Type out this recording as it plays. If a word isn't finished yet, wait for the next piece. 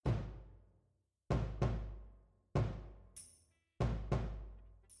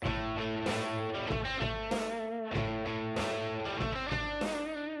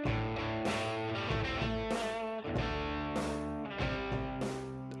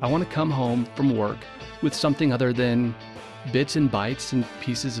I want to come home from work with something other than bits and bytes and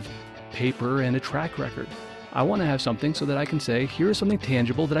pieces of paper and a track record. I want to have something so that I can say, here's something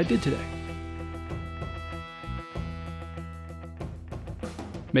tangible that I did today.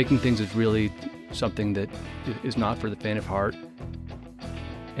 Making things is really something that is not for the faint of heart.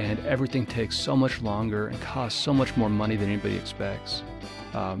 And everything takes so much longer and costs so much more money than anybody expects.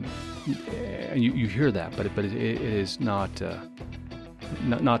 You hear that, but it is not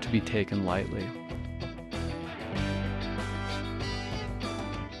to be taken lightly.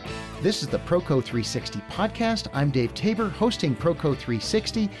 This is the Proco 360 podcast. I'm Dave Tabor, hosting Proco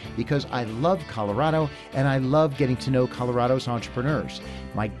 360 because I love Colorado and I love getting to know Colorado's entrepreneurs.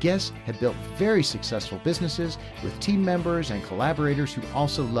 My guests have built very successful businesses with team members and collaborators who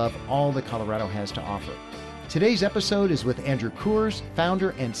also love all that Colorado has to offer. Today's episode is with Andrew Coors, founder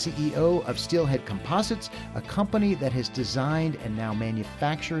and CEO of Steelhead Composites, a company that has designed and now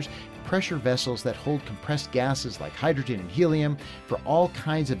manufactures pressure vessels that hold compressed gases like hydrogen and helium for all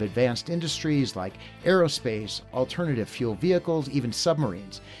kinds of advanced industries like aerospace, alternative fuel vehicles, even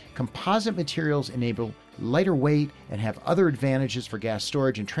submarines. Composite materials enable lighter weight and have other advantages for gas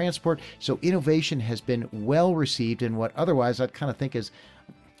storage and transport, so innovation has been well received in what otherwise I'd kind of think is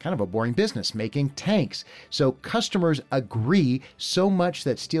kind of a boring business, making tanks. So customers agree so much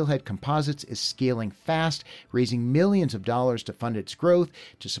that Steelhead Composites is scaling fast, raising millions of dollars to fund its growth,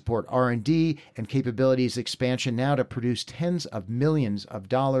 to support R&D and capabilities expansion, now to produce tens of millions of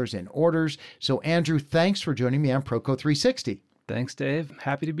dollars in orders. So Andrew, thanks for joining me on Proco 360. Thanks, Dave.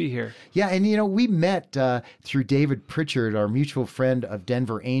 Happy to be here. Yeah, and we met through David Pritchard, our mutual friend of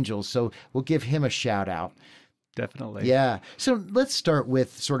Denver Angels, so we'll give him a shout out. Definitely. Yeah. So let's start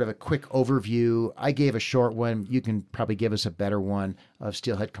with sort of a quick overview. I gave a short one. You can probably give us a better one of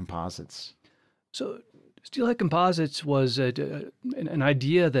Steelhead Composites. So Steelhead Composites was an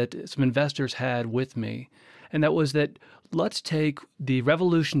idea that some investors had with me, and that was that let's take the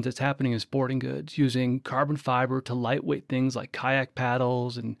revolution that's happening in sporting goods using carbon fiber to lightweight things like kayak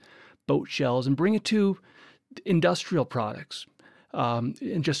paddles and boat shells and bring it to industrial products.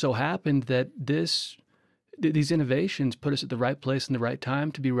 And just so happened that these innovations put us at the right place in the right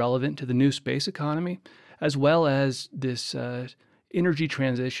time to be relevant to the new space economy, as well as this energy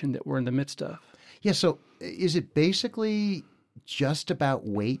transition that we're in the midst of. Yeah, so is it basically just about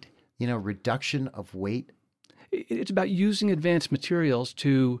weight, reduction of weight? It's about using advanced materials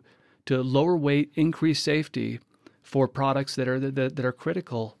to lower weight, increase safety for products that are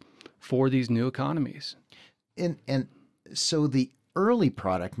critical for these new economies. And so the early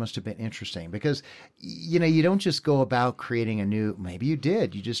product must have been interesting because, you don't just go about creating a new, maybe you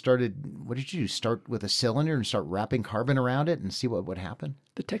did. You just started, what did you do? Start with a cylinder and start wrapping carbon around it and see what would happen?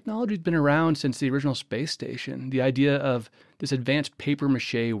 The technology's been around since the original space station. The idea of this advanced paper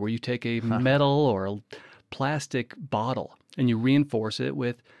mache where you take a metal or a plastic bottle and you reinforce it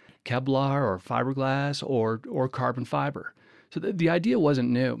with Kevlar or fiberglass or carbon fiber. So the idea wasn't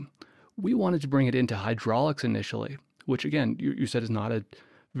new. We wanted to bring it into hydraulics initially, which again, you said is not a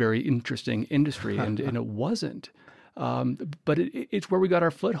very interesting industry, and it wasn't. But it's where we got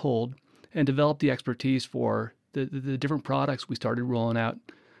our foothold and developed the expertise for the different products we started rolling out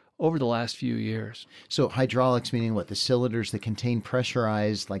over the last few years. So hydraulics meaning what? The cylinders that contain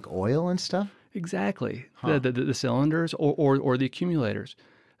pressurized like oil and stuff? Exactly. The cylinders or the accumulators.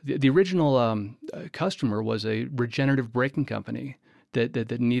 The original customer was a regenerative braking company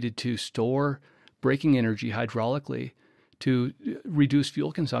that needed to store braking energy hydraulically to reduce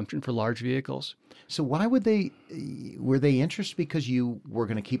fuel consumption for large vehicles. So why were they interested because you were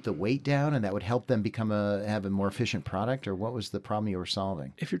going to keep the weight down and that would help them have a more efficient product, or what was the problem you were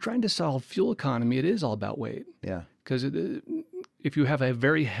solving? If you're trying to solve fuel economy, it is all about weight. Yeah. Because if you have a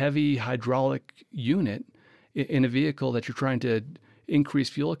very heavy hydraulic unit in a vehicle that you're trying to increase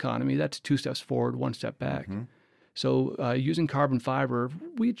fuel economy, that's 2 steps forward, 1 step back. Mm-hmm. So using carbon fiber,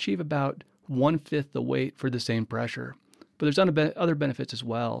 we achieve about 1/5 the weight for the same pressure. But there's other benefits as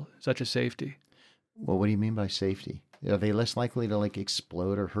well, such as safety. Well, what do you mean by safety? Are they less likely to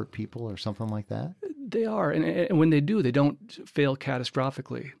explode or hurt people or something like that? They are. And when they do, they don't fail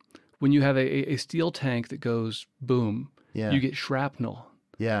catastrophically. When you have a steel tank that goes boom, you get shrapnel.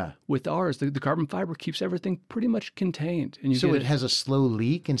 Yeah. With ours, the carbon fiber keeps everything pretty much contained. And so it has a slow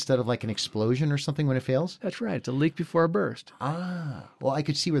leak instead of an explosion or something when it fails? That's right. It's a leak before a burst. Well, I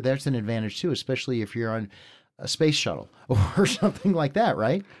could see where that's an advantage too, especially if you're on a space shuttle or something like that,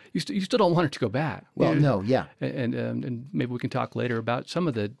 right? You still don't want it to go bad. Well, no, yeah. And maybe we can talk later about some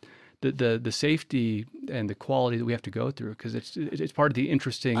of the safety and the quality that we have to go through, because it's part of the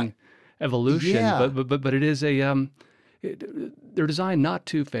interesting evolution. Yeah. But it is they're designed not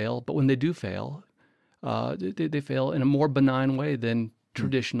to fail, but when they do fail, they fail in a more benign way than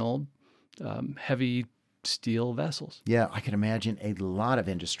traditional heavy steel vessels. Yeah, I can imagine a lot of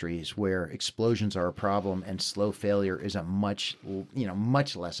industries where explosions are a problem and slow failure is a much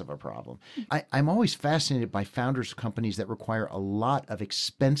less of a problem. I'm always fascinated by founders of companies that require a lot of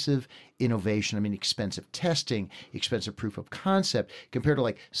expensive innovation. I mean, expensive testing, expensive proof of concept, compared to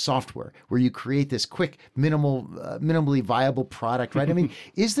like software, where you create this quick, minimally viable product, right? I mean,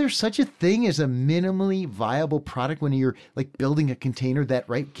 is there such a thing as a minimally viable product when you're like building a container that,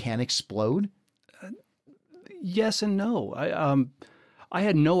 right, can explode? Yes and no. I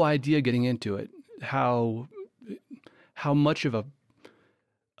had no idea getting into it how much of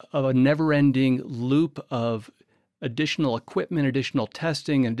a never-ending loop of additional equipment, additional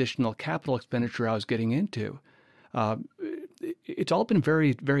testing, and additional capital expenditure I was getting into. It's all been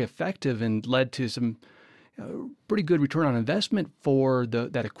very, very effective and led to some pretty good return on investment for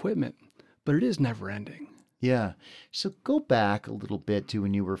that equipment, but it is never-ending. Yeah. So go back a little bit to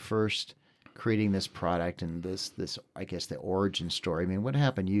when you were first creating this product and this I guess the origin story. I mean, what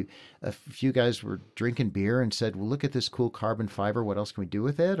happened? A few guys were drinking beer and said, "Well, look at this cool carbon fiber. What else can we do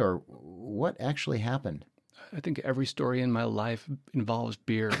with it?" Or what actually happened? I think every story in my life involves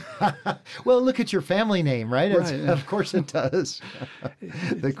beer. Well, look at your family name, right? Right. Of course it does.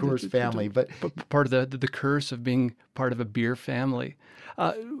 The Coors family, but part of the curse of being part of a beer family.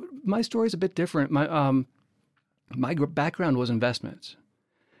 My story is a bit different. My background was investments.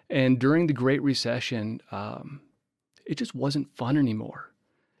 And during the Great Recession, it just wasn't fun anymore.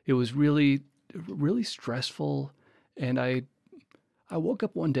 It was really, really stressful. And I woke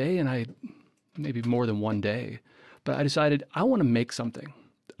up one day, and maybe more than one day, but I decided I want to make something.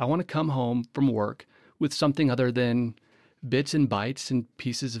 I want to come home from work with something other than bits and bytes and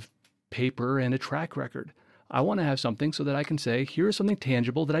pieces of paper and a track record. I want to have something so that I can say, here's something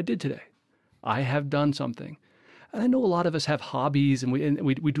tangible that I did today. I have done something. And I know a lot of us have hobbies and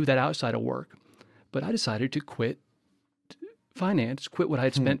we do that outside of work. But I decided to quit finance, quit what I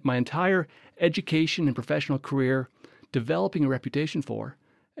had spent my entire education and professional career developing a reputation for,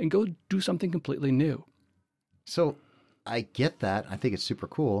 and go do something completely new. So I get that. I think it's super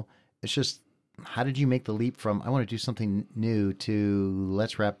cool. It's just, how did you make the leap from I want to do something new to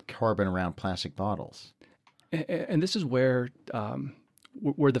let's wrap carbon around plastic bottles? And this is where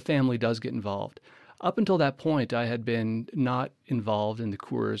the family does get involved. Up until that point, I had been not involved in the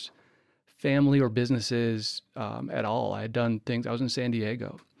Coors family or businesses at all. I had done things. I was in San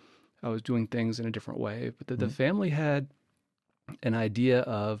Diego. I was doing things in a different way. But the family had an idea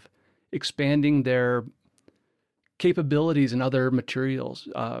of expanding their capabilities in other materials.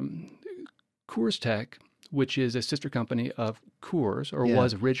 Coors Tech, which is a sister company of Coors, or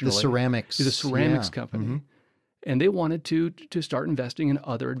was originally. The ceramics. Is a ceramics company. Mm-hmm. And they wanted to start investing in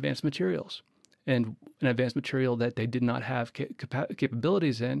other advanced materials. And an advanced material that they did not have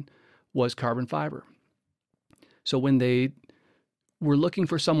capabilities in was carbon fiber. So when they were looking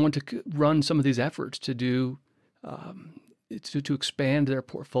for someone to run some of these efforts to do, to expand their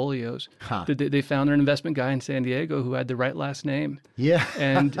portfolios, they found an investment guy in San Diego who had the right last name. Yeah.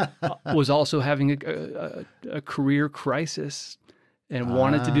 And was also having a career crisis and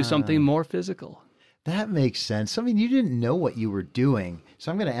wanted to do something more physical. That makes sense. I mean, you didn't know what you were doing.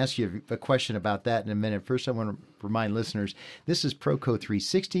 So I'm going to ask you a question about that in a minute. First, I want to remind listeners, this is Proco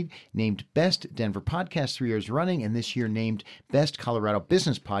 360, named Best Denver Podcast 3 years running, and this year named Best Colorado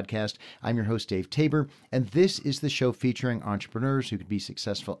Business Podcast. I'm your host, Dave Tabor, and this is the show featuring entrepreneurs who could be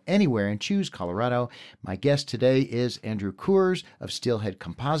successful anywhere and choose Colorado. My guest today is Andrew Coors of Steelhead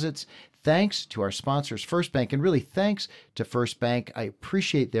Composites. Thanks to our sponsors, First Bank, and really thanks to First Bank. I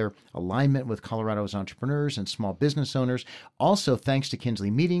appreciate their alignment with Colorado's entrepreneurs and small business owners. Also, thanks to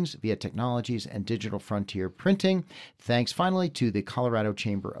Kinsley Meetings, Via Technologies, and Digital Frontier Printing. Thanks finally to the Colorado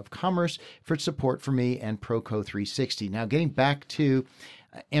Chamber of Commerce for its support for me and Proco 360. Now, getting back to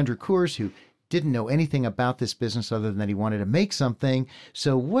Andrew Coors, who didn't know anything about this business other than that he wanted to make something.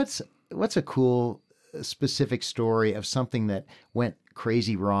 So what's a cool specific story of something that went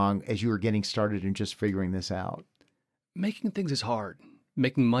crazy wrong as you were getting started and just figuring this out? Making things is hard.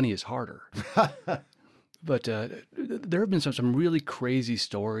 Making money is harder. But there have been some really crazy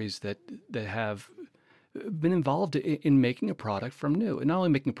stories that have been involved in making a product from new. And not only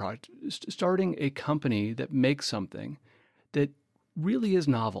making a product, starting a company that makes something that really is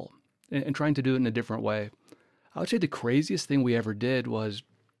novel and trying to do it in a different way. I would say the craziest thing we ever did was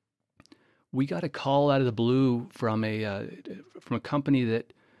we got a call out of the blue from a company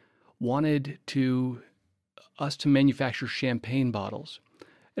that wanted us to manufacture champagne bottles.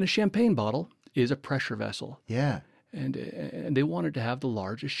 And a champagne bottle is a pressure vessel. Yeah. and they wanted to have the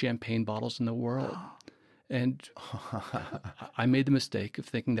largest champagne bottles in the world. And I made the mistake of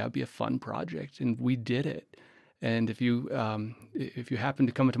thinking that would be a fun project, and we did it. And if you happen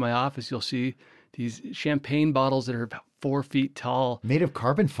to come into my office, you'll see these champagne bottles that are about 4 feet tall. Made of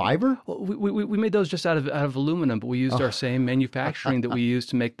carbon fiber? Well, we made those just out of aluminum, but we used our same manufacturing that we used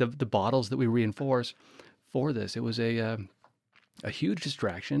to make the bottles that we reinforce for this. It was a huge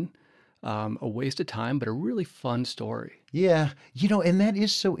distraction, a waste of time, but a really fun story. Yeah. And that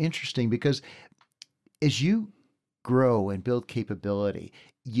is so interesting because as you grow and build capability,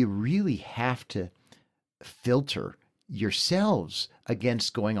 you really have to filter yourselves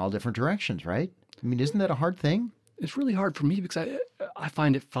against going all different directions, right? I mean, isn't that a hard thing? It's really hard for me because I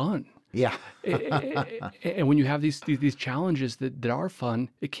find it fun. Yeah. And when you have these challenges that are fun,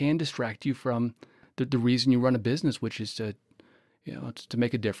 it can distract you from the reason you run a business, which is to, it's to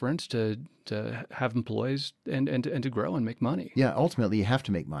make a difference, to have employees and to grow and make money. Yeah. Ultimately, you have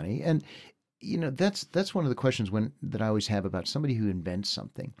to make money. And that's one of the questions that I always have about somebody who invents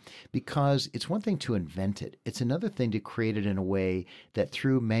something, because it's one thing to invent it. It's another thing to create it in a way that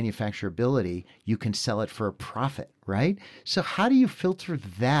through manufacturability, you can sell it for a profit, right? So how do you filter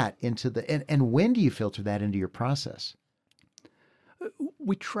that into and when do you filter that into your process?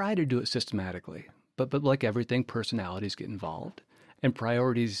 We try to do it systematically, but like everything, personalities get involved. And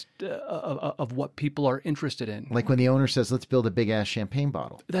priorities of what people are interested in. Like when the owner says, let's build a big-ass champagne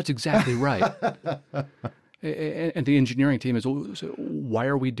bottle. That's exactly right. And the engineering team is, so why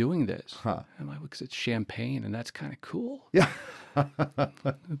are we doing this? Huh. I'm like, because it's champagne, and that's kind of cool. Yeah.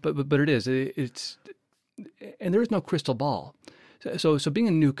 but it is. It's and there is no crystal ball. So being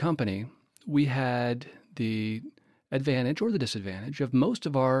a new company, we had the advantage or the disadvantage of most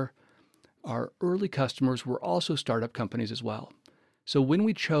of our early customers were also startup companies as well. So when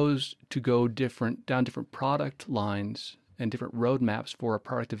we chose to go down different product lines and different roadmaps for our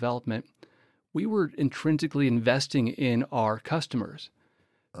product development, we were intrinsically investing in our customers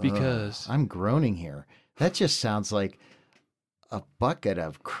because I'm groaning here. That just sounds like a bucket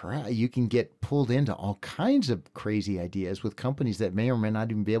of crap. You can get pulled into all kinds of crazy ideas with companies that may or may not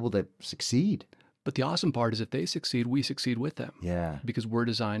even be able to succeed. But the awesome part is if they succeed, we succeed with them. Yeah. Because we're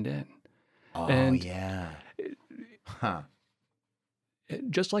designed in. Oh, and yeah. Huh.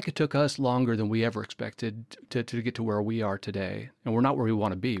 Just like it took us longer than we ever expected to get to where we are today, and we're not where we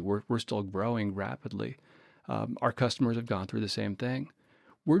want to be. We're still growing rapidly. Our customers have gone through the same thing.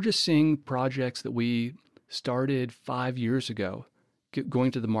 We're just seeing projects that we started 5 years ago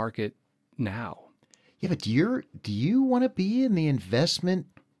going to the market now. Yeah, but do you want to be in the investment,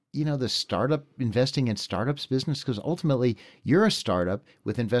 the startup, investing in startups business? Because ultimately you're a startup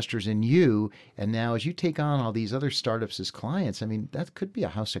with investors in you. And now as you take on all these other startups as clients, I mean, that could be a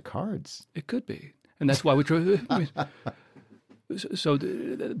house of cards. It could be. And that's why we try. So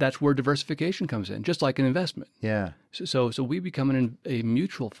that's where diversification comes in, just like an investment. Yeah. So we become a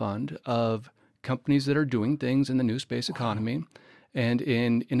mutual fund of companies that are doing things in the new space economy and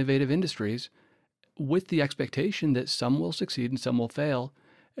in innovative industries with the expectation that some will succeed and some will fail.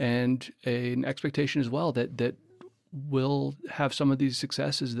 And an expectation as well that we'll have some of these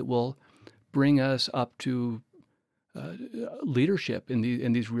successes that will bring us up to leadership in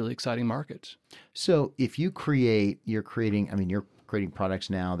these really exciting markets. So if you're creating products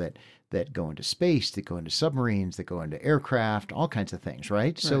now that go into space, that go into submarines, that go into aircraft, all kinds of things,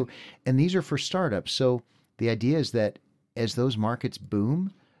 right? So, and these are for startups. So the idea is that as those markets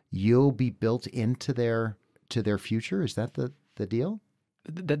boom, you'll be built into their future. Is that the deal?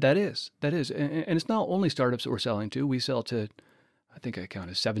 That is. And it's not only startups that we're selling to. We sell to, I think I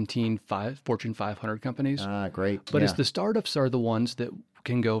counted 17 Fortune 500 companies. Great. But it's the startups are the ones that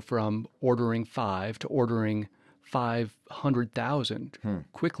can go from ordering 5 to ordering 500,000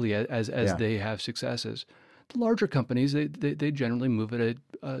 quickly as they have successes. The larger companies, they generally move at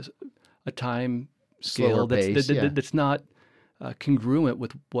a time scale that's not congruent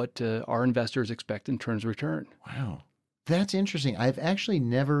with what our investors expect in terms of return. Wow. That's interesting. I've actually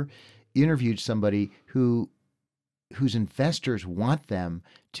never interviewed somebody whose investors want them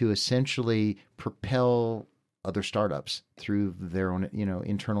to essentially propel other startups through their own,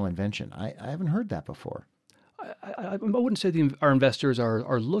 internal invention. I haven't heard that before. I wouldn't say our investors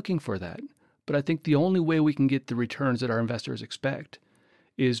are looking for that, but I think the only way we can get the returns that our investors expect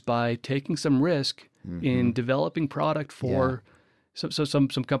is by taking some risk in developing product for some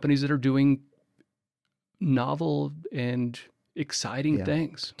companies that are doing novel and exciting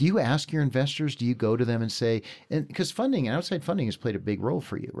things. Do you ask your investors, do you go to them and say, and because outside funding has played a big role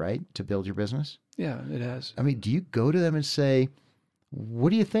for you, right? To build your business? Yeah, it has. I mean, do you go to them and say,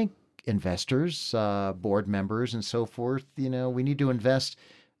 what do you think investors, board members, and so forth, we need to invest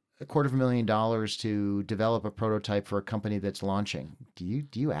 $250,000 to develop a prototype for a company that's launching. Do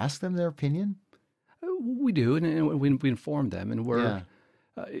you ask them their opinion? We do, and we inform them, and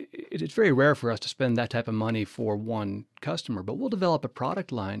it's very rare for us to spend that type of money for one customer, but we'll develop a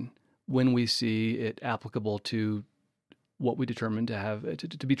product line when we see it applicable to what we determine to have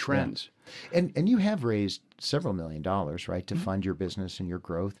to be trends. Yeah. And you have raised several $1,000,000, right, to fund your business and your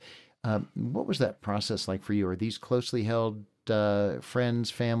growth. What was that process like for you? Are these closely held friends,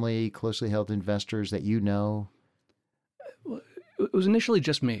 family, closely held investors that you know? Well, it was initially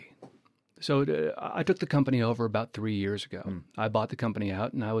just me. So I took the company over about 3 years ago. I bought the company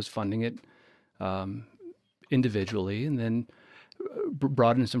out, and I was funding it individually, and then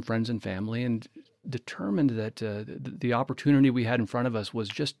brought in some friends and family, and determined that the opportunity we had in front of us was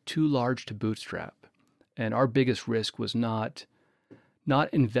just too large to bootstrap. And our biggest risk was not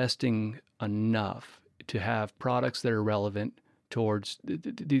investing enough to have products that are relevant towards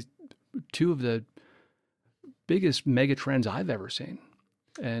these two of the biggest mega trends I've ever seen.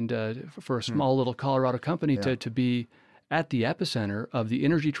 And for a small little Colorado company to be at the epicenter of the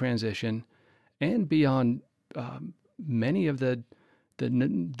energy transition and be on many of the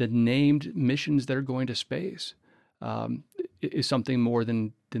named missions that are going to space is something more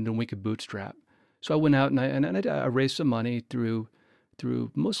than we could bootstrap. So I went out and I raised some money through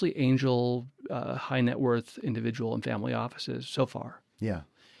mostly angel, high net worth individual and family offices so far. Yeah.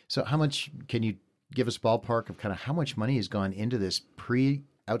 So how much can you give us ballpark of kind of how much money has gone into this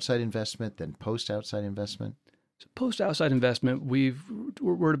pre-outside investment, then post-outside investment? So post-outside investment, we're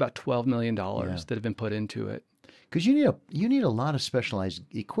at about $12 million that have been put into it. Because you need a lot of specialized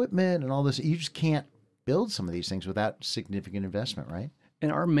equipment and all this. You just can't build some of these things without significant investment, right?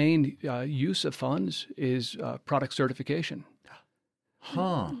 And our main use of funds is product certification.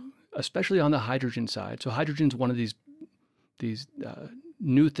 Especially on the hydrogen side. So hydrogen's one of these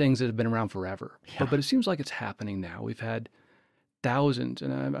new things that have been around forever. Yeah. But it seems like it's happening now. We've had thousands,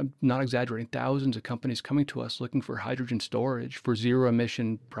 and I'm not exaggerating, thousands of companies coming to us looking for hydrogen storage for zero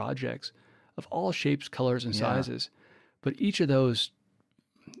emission projects of all shapes, colors, and sizes. But each of those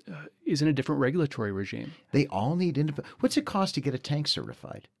is in a different regulatory regime. They all need independent. What's it cost to get a tank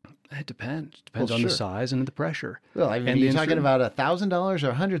certified? It depends. It depends on the size and the pressure. Well, I mean, are you talking about $1,000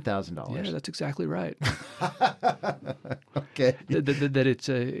 or $100,000? Yeah, that's exactly right. Okay.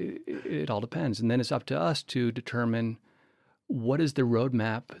 It all depends, and then it's up to us to determine what is the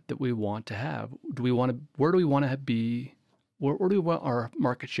roadmap that we want to have. Where do we want to be? Where do we want our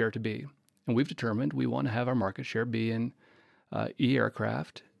market share to be? And we've determined we want to have our market share be in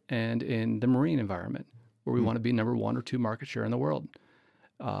e-aircraft and in the marine environment, where we want to be number 1 or 2 market share in the world.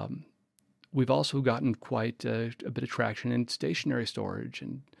 We've also gotten quite a bit of traction in stationary storage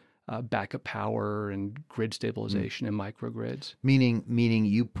and backup power and grid stabilization and microgrids. Meaning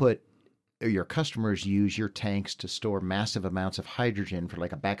your customers use your tanks to store massive amounts of hydrogen for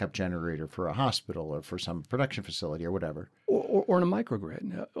like a backup generator for a hospital or for some production facility or whatever. Or in a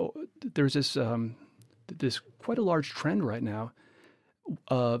microgrid. There's this quite a large trend right now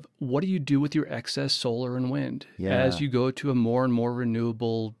of what do you do with your excess solar and wind as you go to a more and more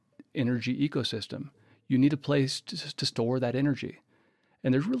renewable energy ecosystem. You need a place to store that energy.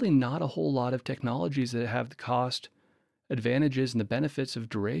 And there's really not a whole lot of technologies that have the cost advantages and the benefits of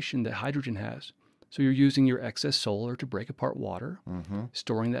duration that hydrogen has. So you're using your excess solar to break apart water,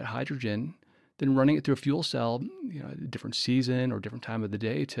 storing that hydrogen, then running it through a fuel cell, a different season or different time of the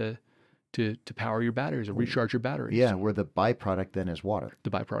day to power your batteries or recharge your batteries. Yeah, where the byproduct then is water. The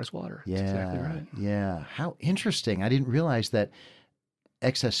byproduct is water. Yeah, that's exactly right. Yeah, how interesting. I didn't realize that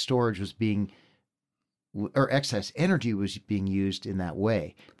excess storage was or excess energy was being used in that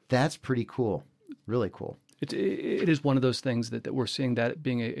way. That's pretty cool. Really cool. It is one of those things that we're seeing that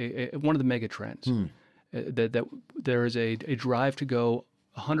being one of the mega trends. That there is a drive to go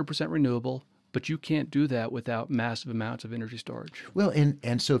 100% renewable, but you can't do that without massive amounts of energy storage. Well,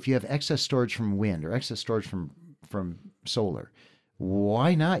 and so if you have excess storage from wind or excess storage from solar,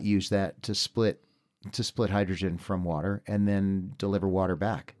 why not use that to split hydrogen from water and then deliver water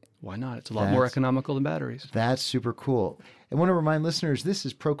back? Why not? It's a lot more economical than batteries. That's super cool. I want to remind listeners, this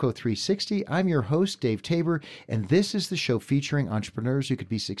is Proco 360. I'm your host, Dave Tabor, and this is the show featuring entrepreneurs who could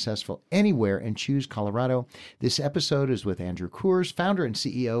be successful anywhere and choose Colorado. This episode is with Andrew Coors, founder and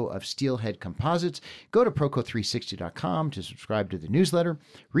CEO of Steelhead Composites. Go to Proco360.com to subscribe to the newsletter,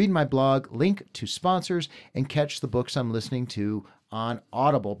 read my blog, link to sponsors, and catch the books I'm listening to on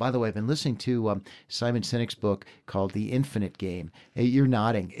Audible. By the way, I've been listening to Simon Sinek's book called The Infinite Game. Hey, you're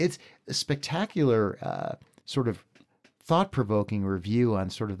nodding. It's a spectacular sort of thought-provoking review on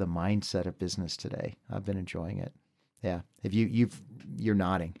sort of the mindset of business today. I've been enjoying it. Yeah. Have you're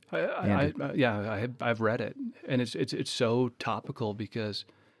nodding. I've read it, and it's so topical because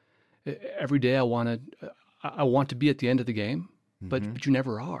every day I want to be at the end of the game, but you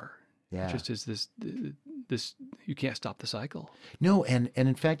never are. Yeah. It just is this you can't stop the cycle. No, and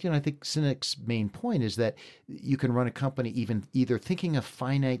in fact, I think Sinek's main point is that you can run a company either thinking of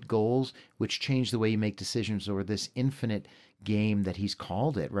finite goals, which change the way you make decisions, or this infinite game that he's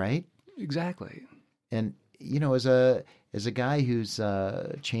called it, right? Exactly. And as a guy who's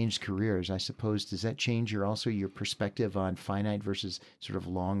changed careers, I suppose, does that change your perspective on finite versus sort of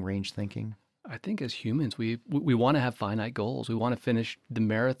long range thinking? I think as humans, we want to have finite goals. We want to finish the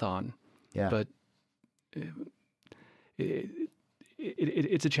marathon. Yeah. But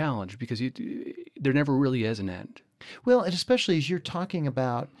it's a challenge because there never really is an end. Well, and especially as you're talking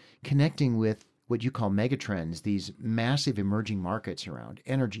about connecting with what you call megatrends, these massive emerging markets around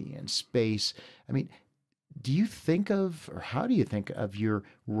energy and space. I mean, do you think of, or how do you think of your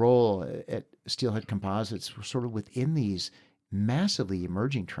role at Steelhead Composites sort of within these massively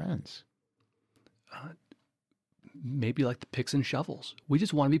emerging trends? Maybe like the picks and shovels. We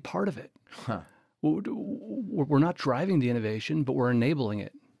just want to be part of it. Huh. We're not driving the innovation, but we're enabling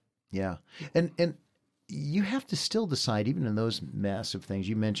it. Yeah. And you have to still decide, even in those massive things,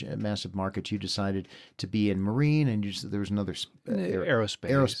 you mentioned massive markets, you decided to be in marine, and there was another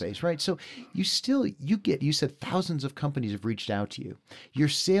aerospace, right? So you said thousands of companies have reached out to you. Your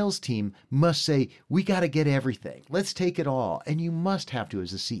sales team must say, we got to get everything. Let's take it all. And you must have to, as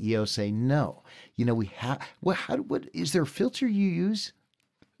the CEO, say, no, what is there a filter you use?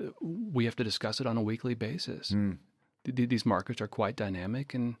 We have to discuss it on a weekly basis. These markets are quite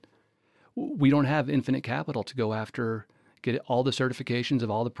dynamic, and we don't have infinite capital to go after, get all the certifications of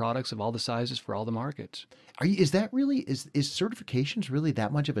all the products of all the sizes for all the markets. Is certifications really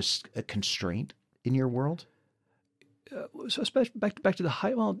that much of a constraint in your world? So especially back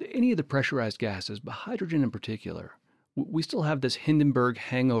to any of the pressurized gases, but hydrogen in particular, we still have this Hindenburg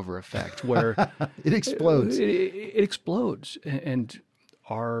hangover effect where it explodes. It explodes, and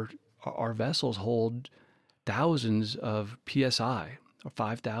our vessels hold thousands of psi. Or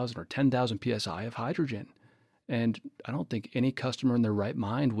 5,000 or 10,000 psi of hydrogen. And I don't think any customer in their right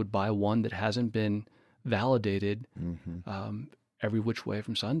mind would buy one that hasn't been validated every which way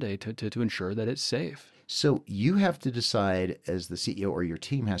from Sunday to ensure that it's safe. So you have to decide, as the CEO, or your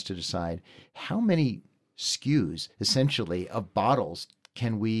team has to decide, how many SKUs, essentially, of bottles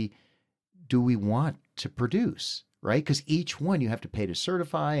do we want to produce? Right? Because each one you have to pay to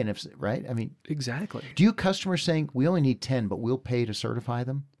certify, and right? I mean, exactly. Do you customers saying, we only need 10, but we'll pay to certify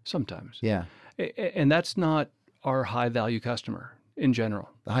them? Sometimes. Yeah. And that's not our high value customer in general.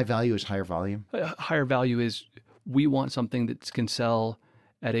 The high value is higher volume? Higher value is we want something that can sell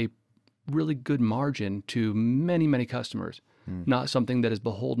at a really good margin to many, many customers, not something that is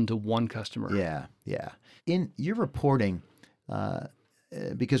beholden to one customer. Yeah, yeah. In your reporting,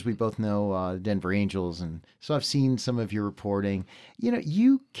 because we both know Denver Angels, and so I've seen some of your reporting.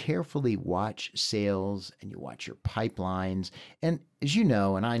 You carefully watch sales and you watch your pipelines. And as you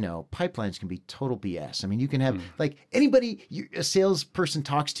know, and I know, pipelines can be total BS. I mean, you can have like anybody a salesperson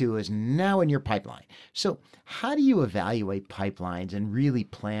talks to is now in your pipeline. So how do you evaluate pipelines and really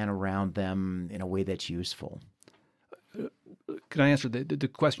plan around them in a way that's useful? Can I answer the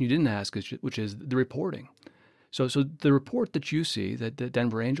question you didn't ask, which is the reporting? So the report that you see, that the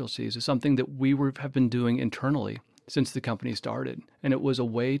Denver Angel sees, is something that we have been doing internally since the company started. And it was a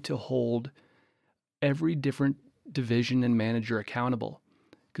way to hold every different division and manager accountable.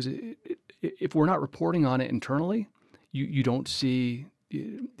 Because if we're not reporting on it internally, you don't see,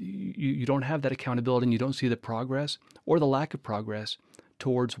 you don't have that accountability, and you don't see the progress or the lack of progress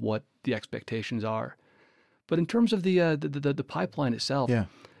towards what the expectations are. But in terms of the pipeline itself,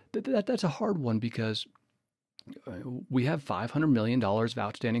 that's a hard one, because we have $500 million of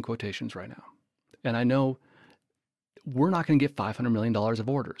outstanding quotations right now. And I know we're not going to get $500 million of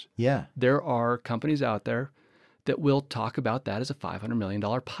orders. Yeah. There are companies out there that will talk about that as a $500 million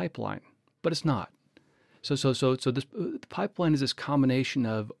pipeline, but it's not. So this the pipeline is this combination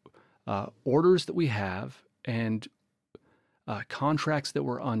of orders that we have and contracts that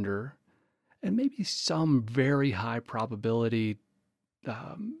we're under, and maybe some very high probability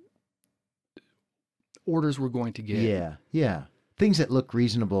orders we're going to get. Yeah. Things that look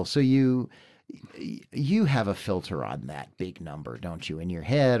reasonable. So you have a filter on that big number, don't you, in your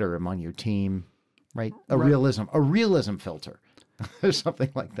head or among your team, right? A realism filter or something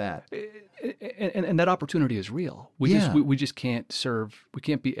like that. And that opportunity is real. We just can't serve, we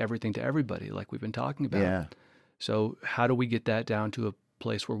can't be everything to everybody like we've been talking about. Yeah. So how do we get that down to a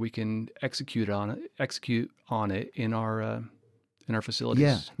place where we can execute on it in our facilities?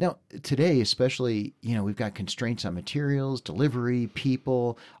 Yeah. Now, today, especially, we've got constraints on materials, delivery,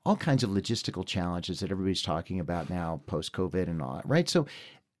 people, all kinds of logistical challenges that everybody's talking about now, post COVID and all that, right? So,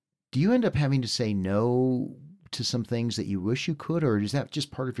 do you end up having to say no to some things that you wish you could, or is that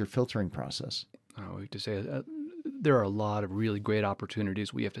just part of your filtering process? We have to say there are a lot of really great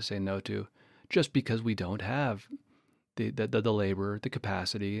opportunities we have to say no to, just because we don't have the labor, the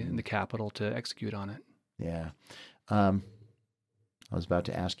capacity, and the capital to execute on it. Yeah. I was about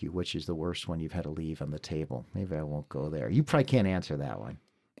to ask you which is the worst one you've had to leave on the table. Maybe I won't go there. You probably can't answer that one.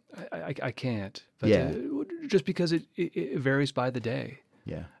 I can't. But Yeah. Just because it varies by the day.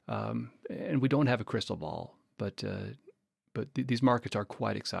 Yeah. And we don't have a crystal ball, but these markets are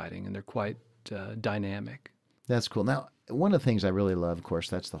quite exciting and they're quite dynamic. That's cool. Now, one of the things I really love, of course,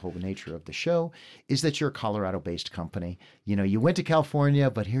 that's the whole nature of the show, is that you're a Colorado-based company. You went to California,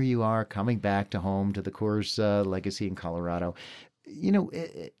 but here you are coming back to home to the Coors legacy in Colorado. Do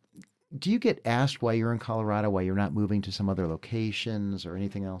you get asked why you're in Colorado, why you're not moving to some other locations or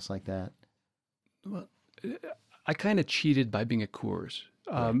anything else like that? Well, I kind of cheated by being a Coors,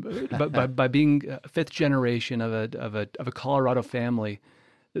 but by being a fifth generation of a Colorado family.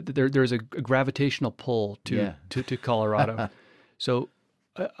 There's a gravitational pull to Colorado. So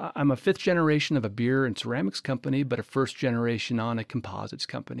I'm a fifth generation of a beer and ceramics company, but a first generation on a composites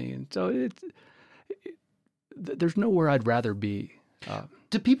company, and so there's nowhere I'd rather be.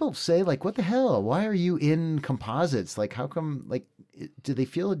 Do people say, like, what the hell? Why are you in composites? Like, how come, like, do they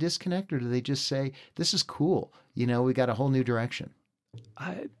feel a disconnect, or do they just say, this is cool? We got a whole new direction?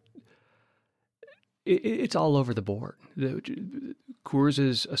 It's all over the board. Coors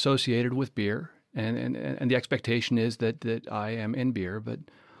is associated with beer, and the expectation is that I am in beer, but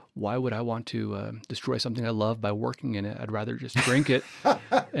why would I want to destroy something I love by working in it? I'd rather just drink it.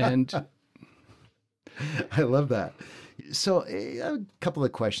 And I love that. So a couple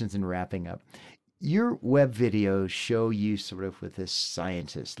of questions in wrapping up. Your web videos show you sort of with this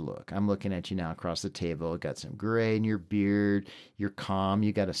scientist look. I'm looking at you now across the table. Got some gray in your beard. You're calm.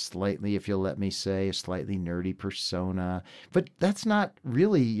 You got a slightly, if you'll let me say, a slightly nerdy persona. But that's not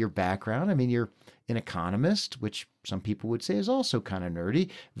really your background. I mean, you're an economist, which some people would say is also kind of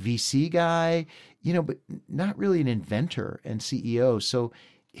nerdy. VC guy, but not really an inventor and CEO. So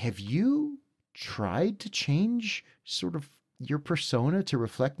have you tried to change sort of your persona to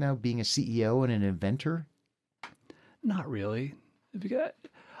reflect now being a CEO and an inventor? Not really.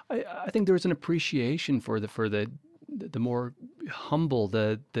 I think there's an appreciation for the more humble,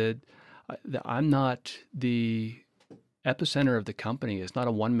 I'm not the epicenter of the company. It's not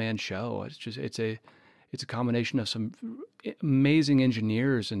a one-man show. It's a combination of some amazing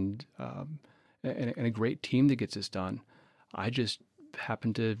engineers and a great team that gets this done. I just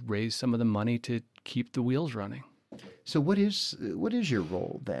happen to raise some of the money to keep the wheels running. So what is your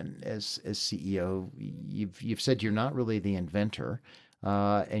role then as CEO? You've said you're not really the inventor,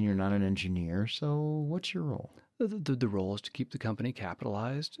 and you're not an engineer. So what's your role? The role is to keep the company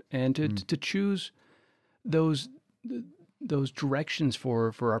capitalized and to choose those directions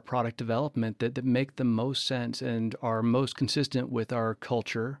for our product development that make the most sense and are most consistent with our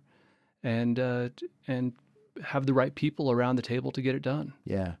culture, and have the right people around the table to get it done.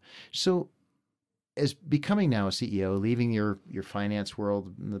 Yeah. So, as becoming now a CEO, leaving your finance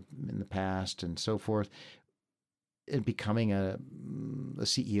world in the past and so forth, and becoming a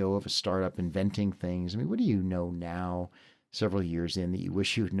CEO of a startup, inventing things. I mean, what do you know now, several years in, that you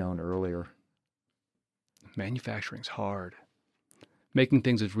wish you'd known earlier? Manufacturing's hard. Making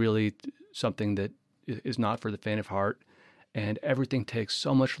things is really something that is not for the faint of heart, and everything takes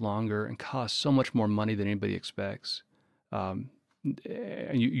so much longer and costs so much more money than anybody expects. And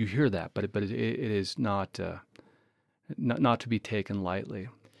you hear that, but it is not to be taken lightly.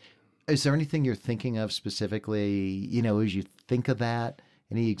 Is there anything you're thinking of specifically, as you think of that?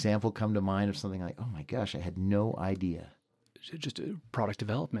 Any example come to mind of something like, oh my gosh, I had no idea? Just product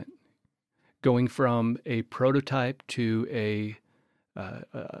development. Going from a prototype to a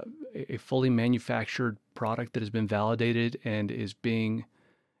fully manufactured product that has been validated and is being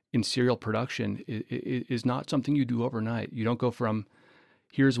in serial production is not something you do overnight. You don't go from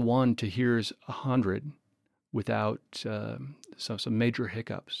here's 1 to here's 100 without some major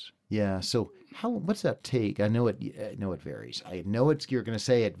hiccups. Yeah. So what's that take? I know it varies. I know you're going to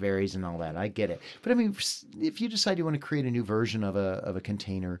say it varies and all that. I get it. But I mean, if you decide you want to create a new version of a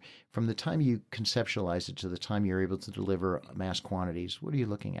container, from the time you conceptualize it to the time you're able to deliver mass quantities, what are you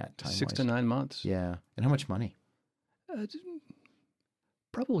looking at time-wise? 6 to 9 months. Yeah. And how much money?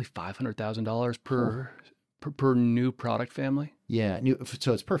 Probably $500,000 per per new product family. Yeah,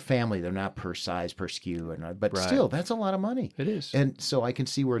 so it's per family, they're not per size, per SKU, but Right. still, that's a lot of money. It is. And so I can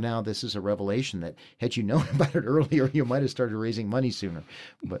see where now this is a revelation that had you known about it earlier, you might have started raising money sooner.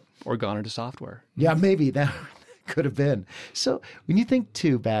 But Or gone into software. yeah, maybe that could have been. So when you think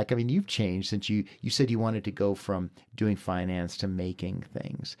too back, I mean, you've changed since you said you wanted to go from doing finance to making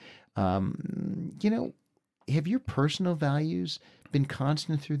things. Have your personal values been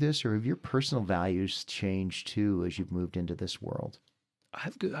constant through this, or have your personal values changed too as you've moved into this world?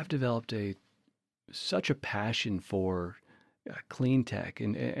 I've developed such a passion for clean tech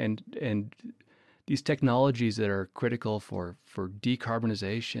and these technologies that are critical for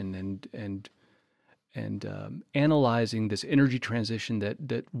decarbonization and analyzing this energy transition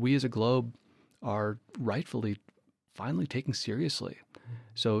that we as a globe are rightfully finally taking seriously.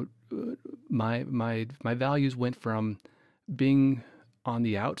 So my values went from being on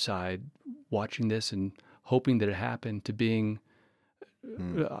the outside watching this and hoping that it happened to being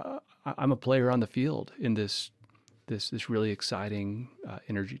I'm a player on the field in this really exciting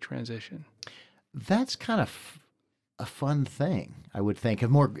energy transition. That's kind of a fun thing, I would think.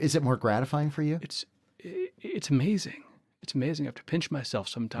 Is it more gratifying for you? It's amazing. It's amazing. I have to pinch myself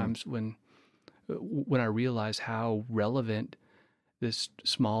sometimes when I realize how relevant this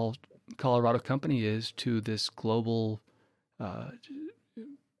small Colorado company is to this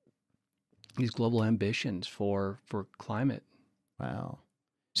these global ambitions for climate. Wow.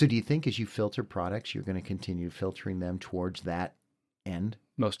 So do you think as you filter products, you're going to continue filtering them towards that end?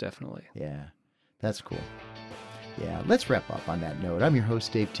 Most definitely. Yeah, that's cool. Yeah, let's wrap up on that note. I'm your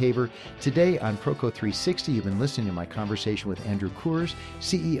host, Dave Tabor. Today on Proco 360, you've been listening to my conversation with Andrew Coors,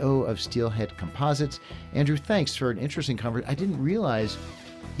 CEO of Steelhead Composites. Andrew, thanks for an interesting conversation. I didn't realize,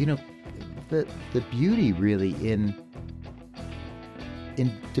 the beauty really in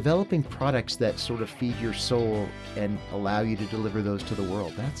developing products that sort of feed your soul and allow you to deliver those to the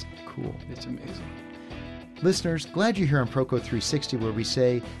world. That's cool. It's amazing. Listeners, glad you're here on Proco 360, where we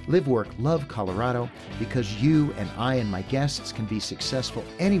say, live, work, love Colorado, because you and I and my guests can be successful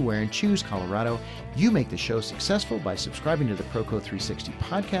anywhere and choose Colorado. You make the show successful by subscribing to the Proco 360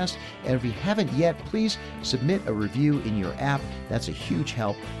 podcast. And if you haven't yet, please submit a review in your app. That's a huge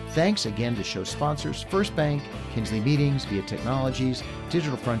help. Thanks again to show sponsors, First Bank, Kinsley Meetings, Via Technologies,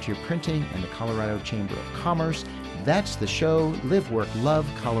 Digital Frontier Printing, and the Colorado Chamber of Commerce. That's the show. Live, work, love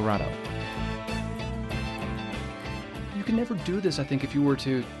Colorado. You can never do this, I think, if you were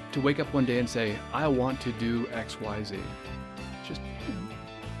to wake up one day and say, I want to do X, Y, Z. Just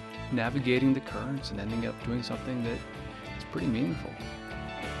navigating the currents and ending up doing something that is pretty meaningful.